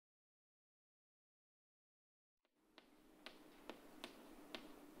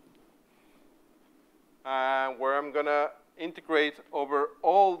where I'm going to integrate over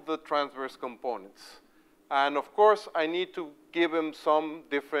all the transverse components. And of course, I need to give them some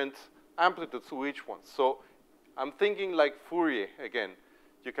different amplitudes to each one. So I'm thinking like Fourier again.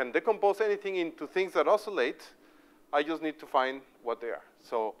 You can decompose anything into things that oscillate. I just need to find what they are.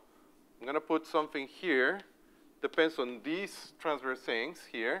 So I'm going to put something here. Depends on these transverse things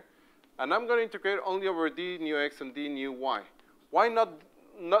here. And I'm going to integrate only over d nu x and d nu y. Why not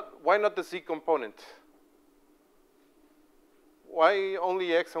the z component? Why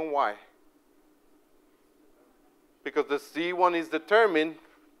only x and y? Because the z one is determined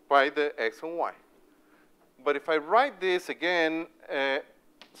by the x and y. But if I write this again,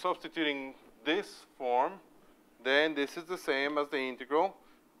 substituting this form, then this is the same as the integral,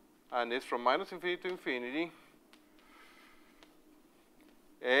 and it's from minus infinity to infinity,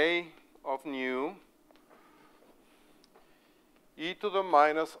 a of nu e to the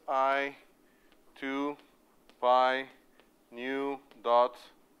minus I 2 pi nu dot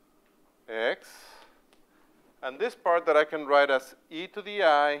x. And this part that I can write as e to the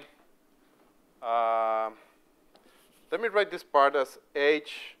I, let me write this part as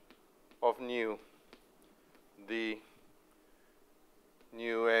h of nu, d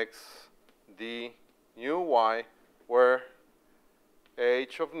nu x, d nu y, where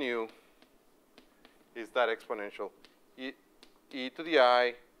h of nu is that exponential, e to the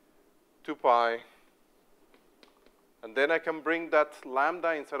I, 2 pi. And then I can bring that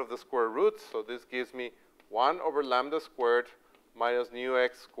lambda inside of the square root. So this gives me 1 over lambda squared minus nu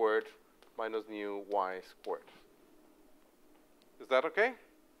x squared minus nu y squared. Is that okay?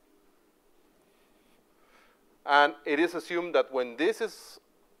 And it is assumed that when this is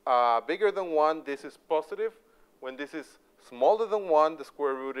bigger than 1, this is positive. When this is smaller than 1, the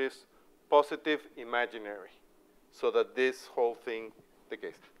square root is positive imaginary. So that this whole thing the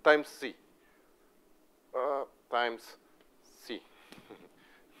case. Times c. Times c.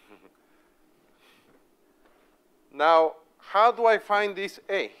 Now, how do I find this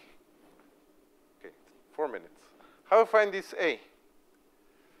a? Okay, 4 minutes. How do I find this a?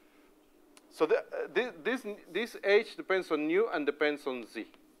 So this h depends on nu and depends on z.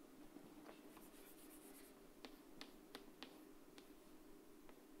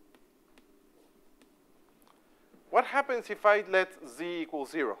 What happens if I let z equal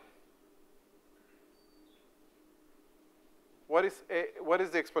 0? What is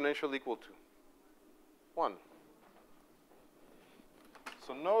the exponential equal to? 1.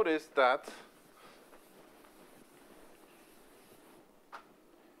 So notice that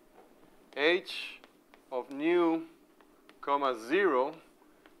h of nu comma 0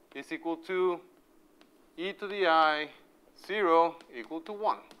 is equal to e to the I 0 equal to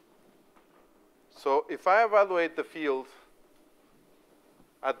 1. So if I evaluate the field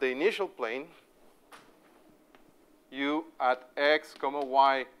at the initial plane, u at x comma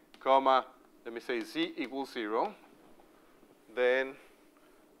y comma, let me say z equals 0, then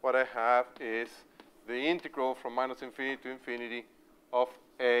what I have is the integral from minus infinity to infinity of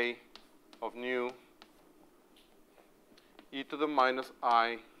a of nu e to the minus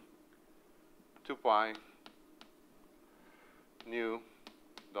I 2 pi nu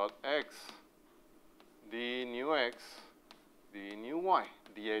dot x d nu x d nu y.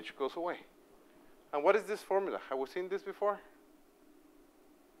 The h goes away. And what is this formula? Have we seen this before?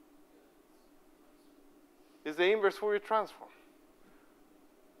 It's the inverse Fourier transform.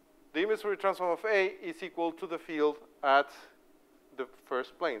 The inverse Fourier transform of A is equal to the field at the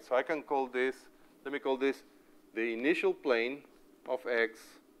first plane. So I can call this, let me call this the initial plane of x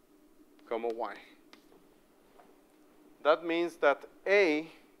comma y. That means that A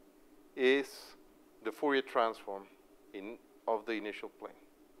is the Fourier transform of the initial plane.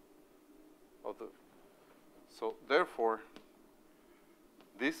 So therefore,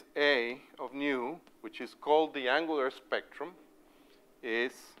 this A of nu, which is called the angular spectrum,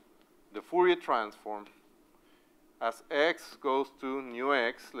 is the Fourier transform as x goes to nu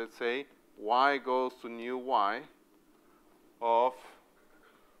x, let's say, y goes to nu y of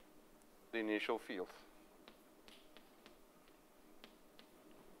the initial field.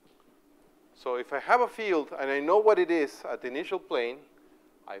 So if I have a field and I know what it is at the initial plane,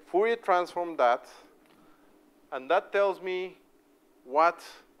 I Fourier transform that, and that tells me what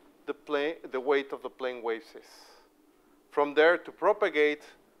the weight of the plane waves is. From there, to propagate,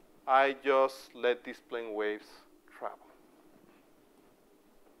 I just let these plane waves travel.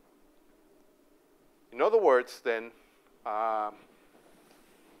 In other words, then,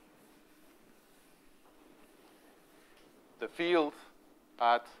 the field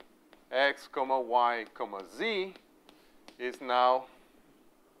at x comma y comma z is now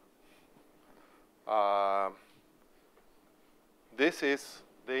This is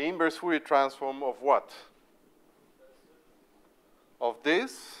the inverse Fourier transform of what? Of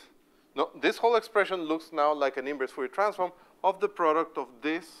this. No, this whole expression looks now like an inverse Fourier transform of the product of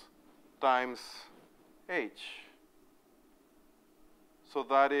this times h. So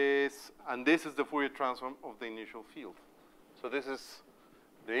that is, and this is the Fourier transform of the initial field. So this is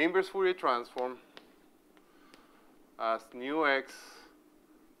the inverse Fourier transform as nu x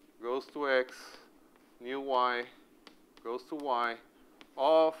goes to x, nu y goes to y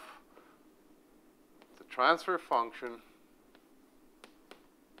of the transfer function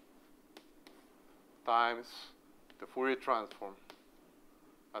times the Fourier transform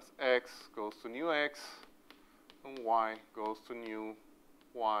as x goes to nu x and y goes to nu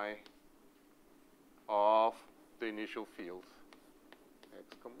y of the initial field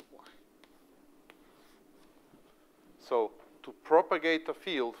x comma y. So to propagate a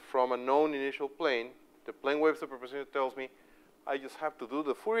field from a known initial plane, the plane wave superposition tells me I just have to do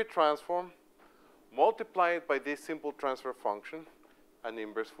the Fourier transform, multiply it by this simple transfer function, and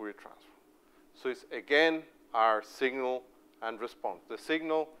inverse Fourier transform. So it's again our signal and response. The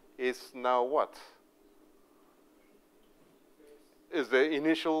signal is now what? Is the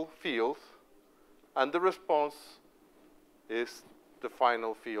initial field, and the response is the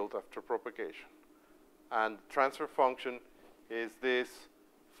final field after propagation. And transfer function is this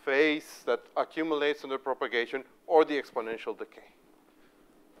phase that accumulates under propagation or the exponential decay.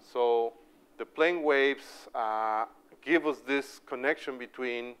 So the plane waves give us this connection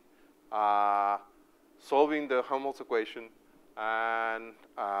between solving the Helmholtz equation and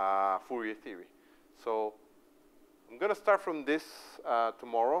Fourier theory. So I'm going to start from this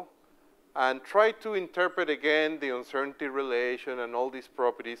tomorrow and try to interpret again the uncertainty relation and all these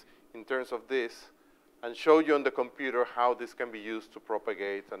properties in terms of this, and show you on the computer how this can be used to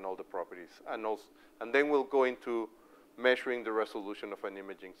propagate and all the properties. And then we'll go into measuring the resolution of an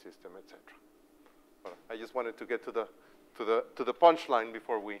imaging system, etc. But I just wanted to get to the punchline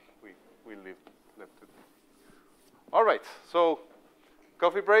before we left it. All right, so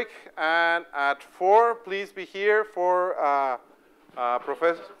coffee break, and at 4, please be here for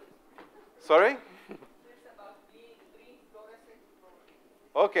Professor. Sorry?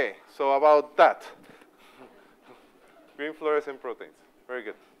 Okay, so about that. Green fluorescent proteins. Very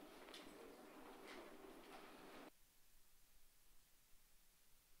good.